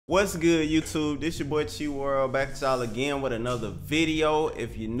What's good, YouTube? This your boy Chi World, back at y'all again with another video.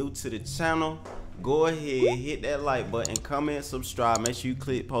 If you're new to the channel, go ahead, hit that like button, comment, subscribe. Make sure you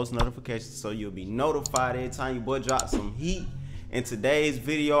click post notifications so you'll be notified every time your boy drops some heat. In today's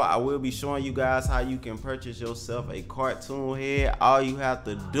video, I will be showing you guys how you can purchase yourself a cartoon head. All you have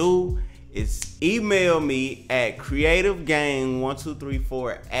to do is email me at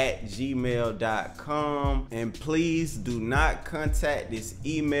creativegang1234@gmail.com, and please do not contact this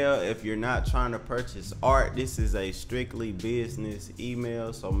email if you're not trying to purchase art. This is a strictly business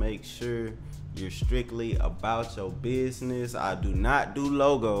email, so make sure you're strictly about your business. I do not do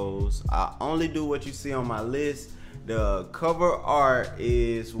logos. I only do what you see on my list. The cover art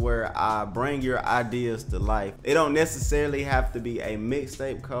is where I bring your ideas to life. It don't necessarily have to be a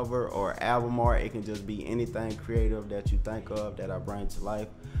mixtape cover or album art. It can just be anything creative that you think of that I bring to life.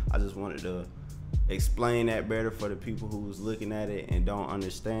 I just wanted to explain that better for the people who's looking at it and don't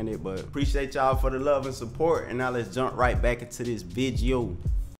understand it. But appreciate y'all for the love and support. And now let's jump right back into this video.